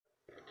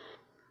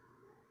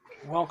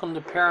Welcome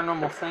to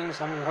Paranormal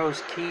Things. I'm your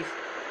host, Keith,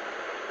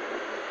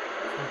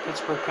 from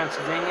Pittsburgh,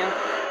 Pennsylvania.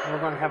 And we're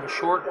going to have a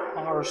short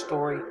horror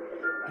story.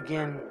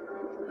 Again,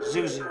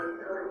 Zuzu.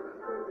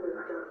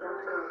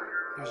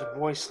 There's a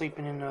boy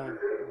sleeping in a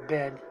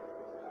bed,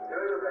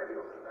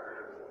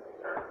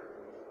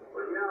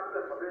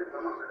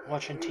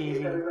 watching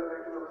TV.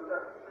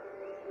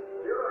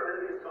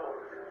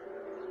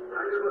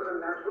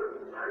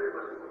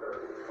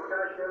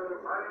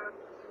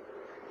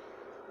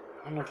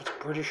 I don't know if it's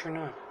British or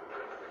not.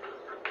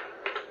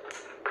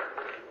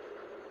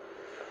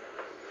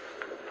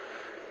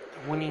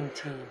 The winning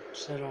team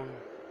said on.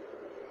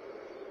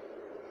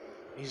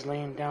 He's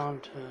laying down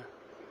to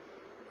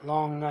a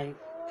long night.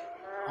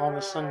 All of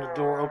a sudden the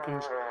door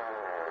opens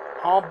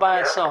all by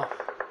itself.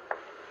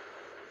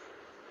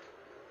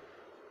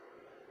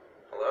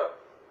 Hello?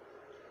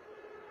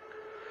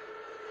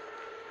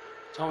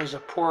 It's always a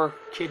poor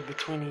kid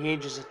between the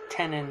ages of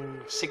 10 and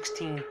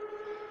 16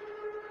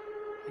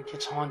 that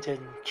gets haunted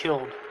and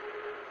killed.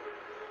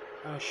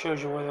 It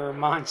shows you where their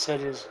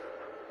mindset is.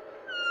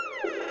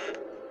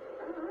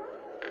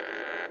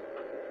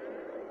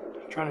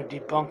 Trying to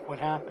debunk what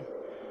happened.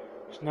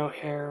 There's no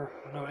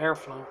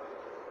airflow.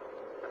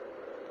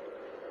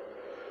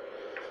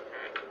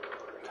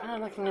 Kind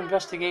of like an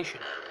investigation.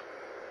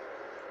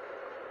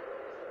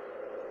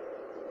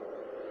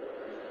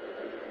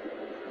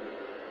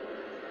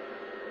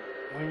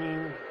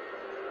 Winning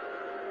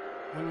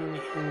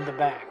in the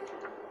back.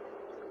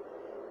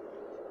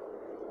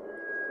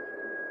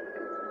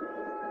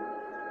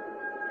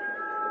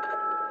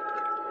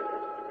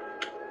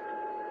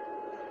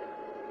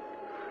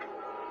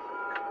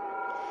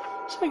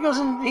 So he goes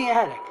into the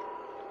attic.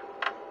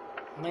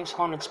 Nice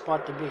haunted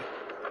spot to be.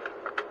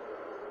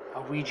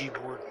 A Ouija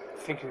board.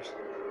 Figures.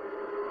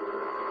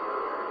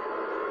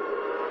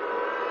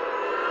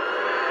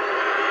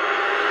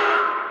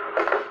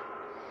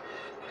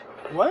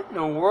 What in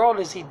the world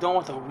is he doing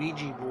with a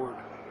Ouija board?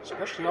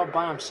 Especially all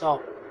by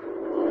himself.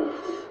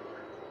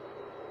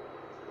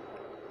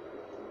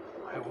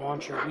 I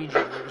want your Ouija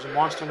board. There was a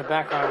monster in the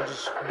background that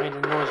just made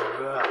a noise.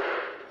 Ugh.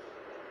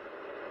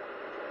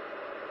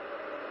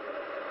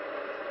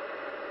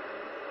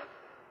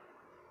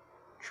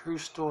 True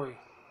story.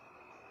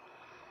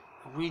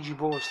 The Ouija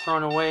board was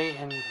thrown away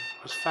and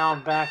was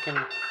found back in,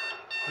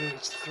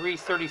 it's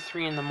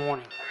 3:33 in the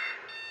morning.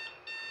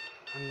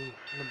 And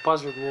the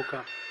buzzard woke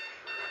up.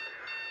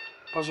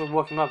 Buzzard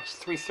woke him up. It's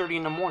 3:30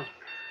 in the morning.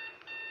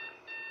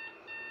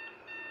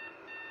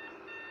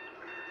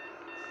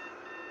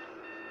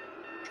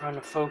 Trying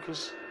to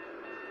focus.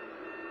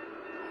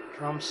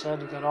 Drum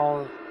set, you got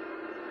all the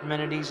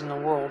amenities in the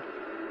world.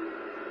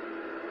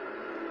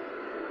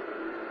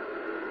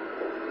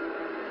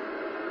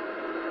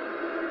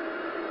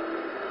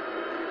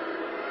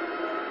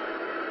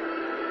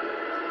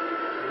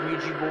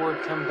 Ouija board,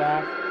 come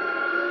back.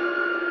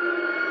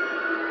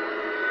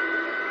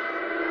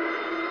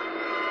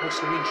 What's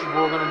the Ouija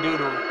board gonna do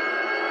to him?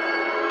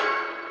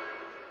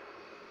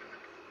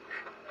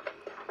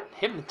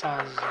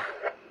 Hypnotizes him.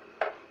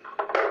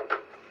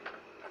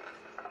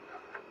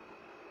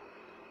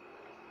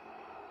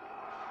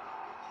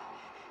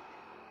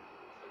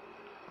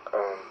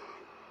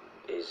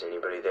 Is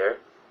anybody there?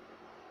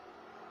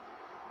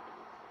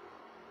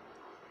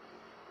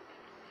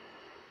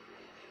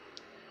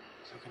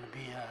 Is there gonna be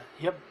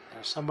yep,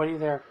 there's somebody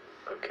there.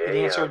 Okay.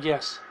 He answered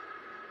yes.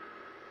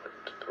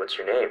 What's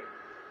your name?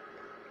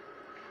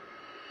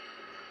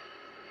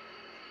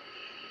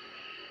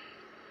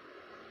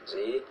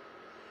 Z?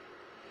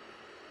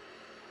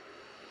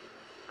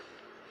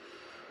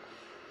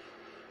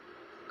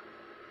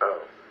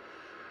 Oh.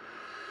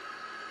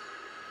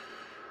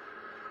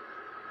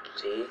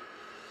 Z?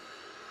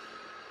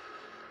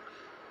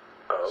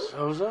 Oh.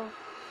 Zozo?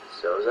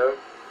 Zozo?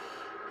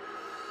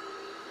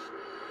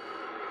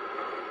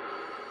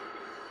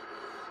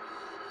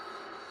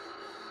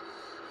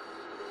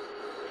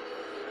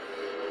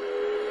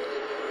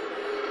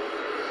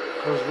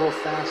 Goes real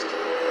fast.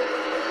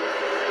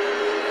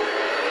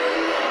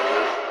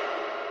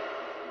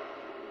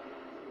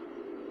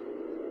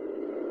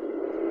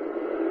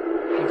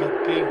 You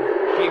got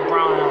big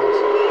brown eyes.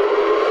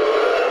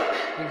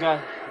 You got,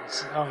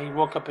 oh, he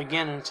woke up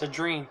again and it's a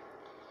dream.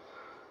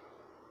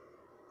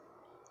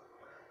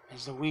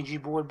 Is the Ouija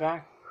board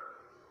back?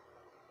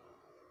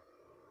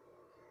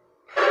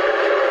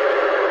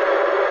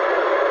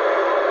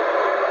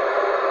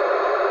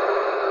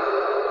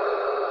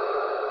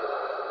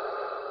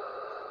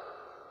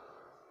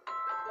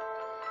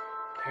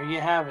 There you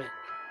have it.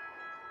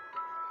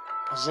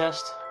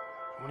 Possessed,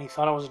 when he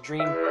thought it was a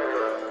dream,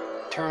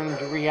 turned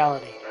to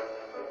reality.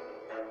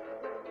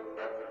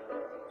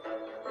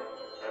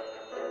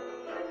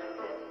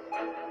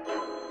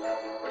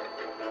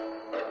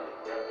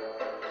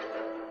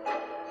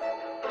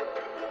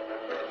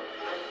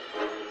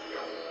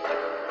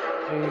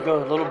 There you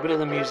go, a little bit of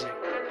the music.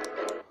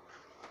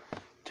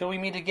 Till we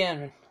meet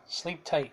again, sleep tight.